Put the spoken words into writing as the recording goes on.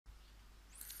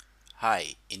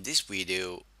Hi, in this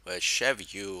video, I'll share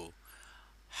with you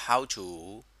how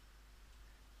to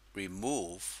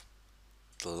remove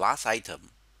the last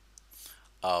item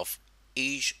of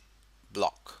each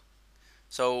block.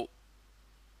 So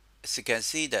as you can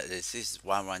see that this is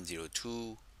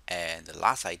 1102 and the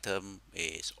last item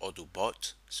is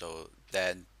Autobot. So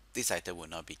then this item will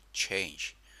not be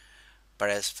changed. But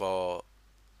as for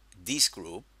this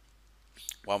group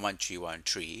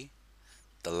 11313,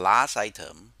 the last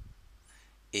item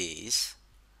is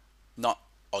not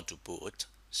Autobot.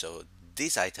 So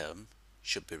this item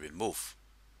should be removed.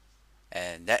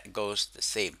 And that goes the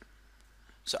same.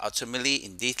 So ultimately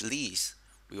in this list,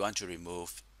 we want to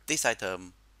remove this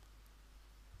item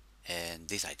and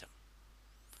this item.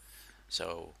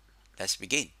 So let's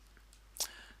begin.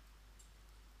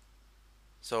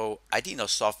 So I did not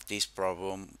solve this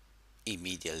problem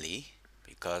immediately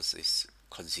because it's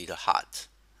considered hard.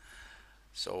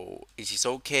 So it is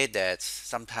okay that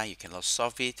sometimes you cannot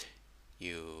solve it.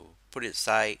 You put it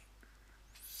aside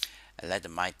and let the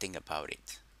mind think about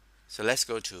it. So let's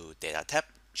go to Data tab,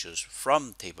 choose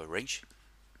from table range,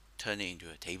 turn it into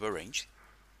a table range.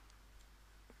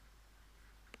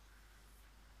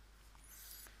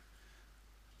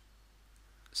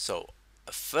 So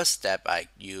first step I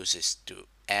use is to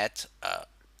add a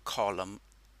column,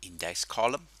 index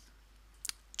column,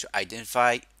 to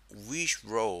identify which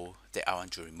row that I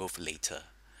want to remove later.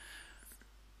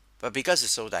 But because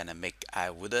it's so dynamic, I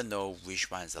wouldn't know which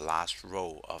one is the last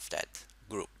row of that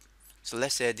group. So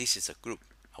let's say this is a group.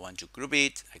 I want to group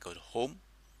it. I go to home,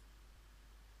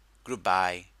 group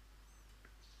by,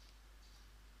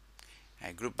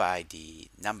 and group by the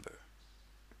number.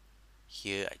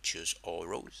 Here I choose all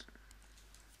rows.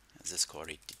 And just call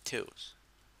it details.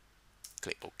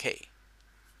 Click OK.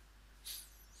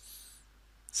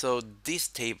 So this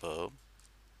table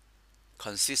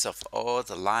consists of all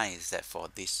the lines that for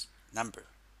this number,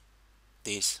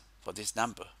 this for this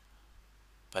number.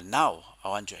 But now I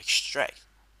want to extract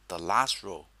the last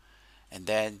row and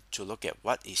then to look at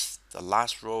what is the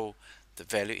last row, the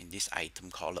value in this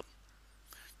item column.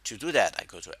 To do that, I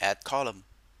go to add column,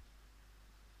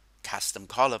 custom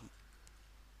column,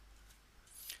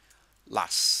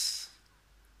 last,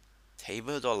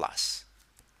 Table.Last.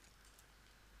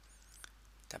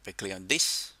 Double click on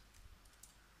this.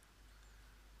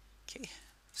 Okay,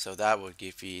 so that will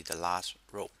give you the last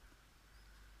row.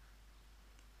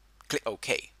 Click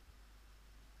OK.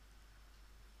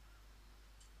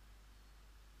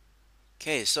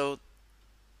 Okay, so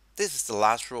this is the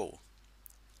last row.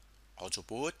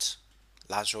 Autoboot,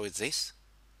 last row is this.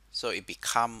 So it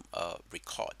become a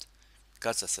record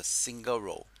because it's a single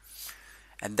row.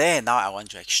 And then now I want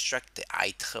to extract the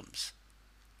items.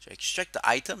 To extract the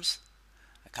items,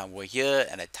 I come over here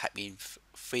and I type in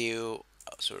fill,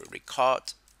 so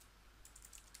record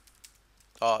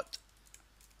dot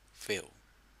fill.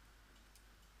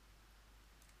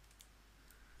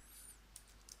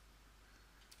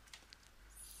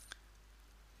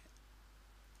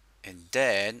 And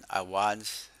then I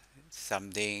want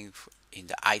something in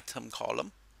the item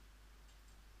column,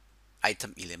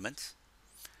 item element.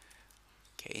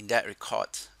 Okay, in that record,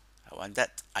 I want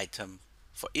that item.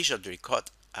 For each of the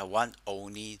record, I want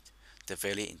only the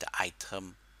value in the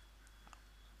item.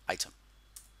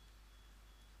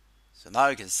 So now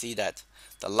you can see that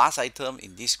the last item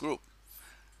in this group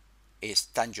is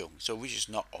Tanjong, so which is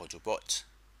not Autobot.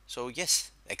 So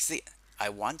yes, exit. I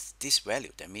want this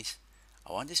value. That means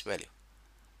I want this value.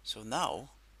 So now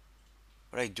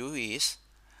what I do is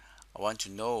I want to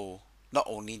know not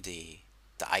only the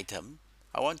item,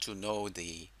 I want to know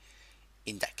the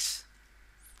index,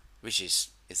 which is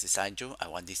this Tanjong. I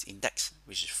want this index,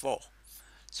 which is 4.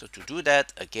 So to do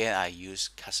that, again I use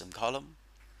custom column.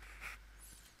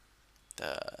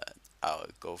 I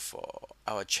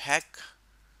will check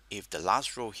if the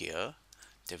last row here,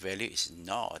 the value is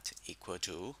not equal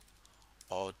to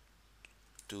or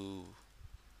to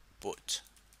boot.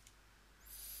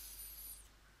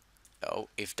 So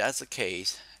if that's the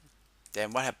case,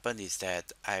 then what happens is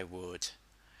that I would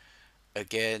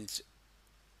again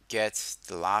get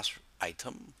the last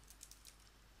item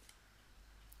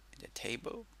in the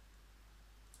table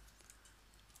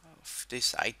of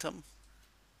this item.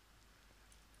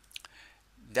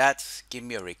 That give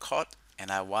me a record, and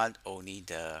I want only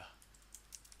the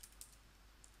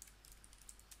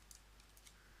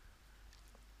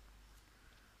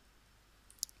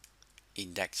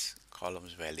index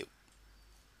columns value.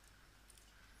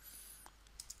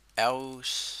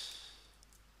 Else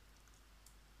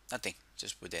nothing,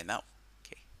 just put there now.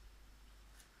 Okay,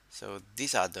 so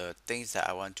these are the things that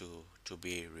I want to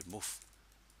be removed.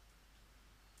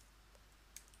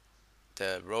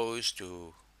 the rows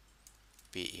to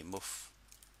be removed.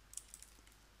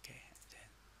 Okay, then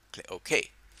click OK.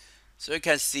 So you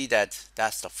can see that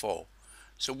that's the 4.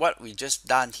 So what we just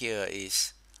done here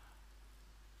is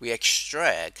we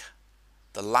extract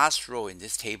the last row in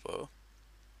this table,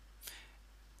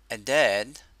 and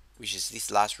then which is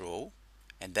this last row,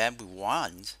 and then we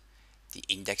want the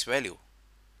index value,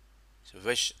 so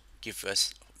which gives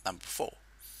us number 4.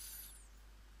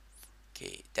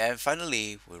 Okay, then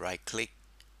finally we right click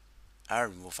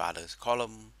and remove other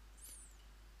column,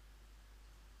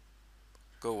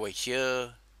 go over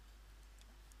here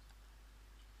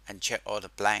and check all the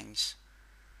blanks.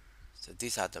 So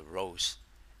these are the rows,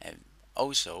 and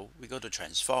also we go to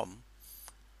transform,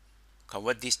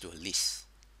 convert this to a list.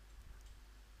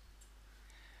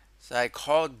 So I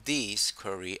call this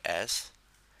query as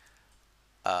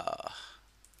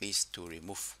list to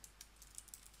remove.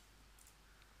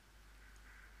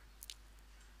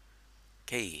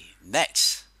 Okay,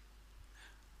 next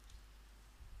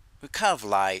we kind of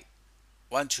like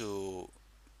want to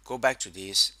go back to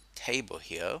this table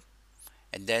here,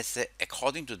 and then say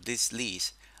according to this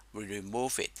list we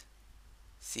remove it.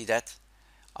 See that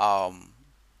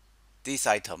this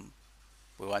item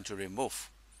we want to remove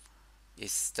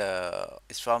is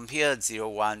from here 0,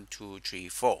 1, 2, 3,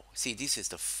 4. See, this is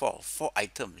the four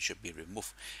items should be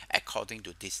removed according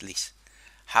to this list.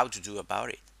 How to do about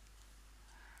it?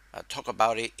 I'll talk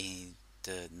about it in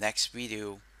the next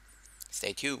video.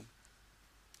 Stay tuned.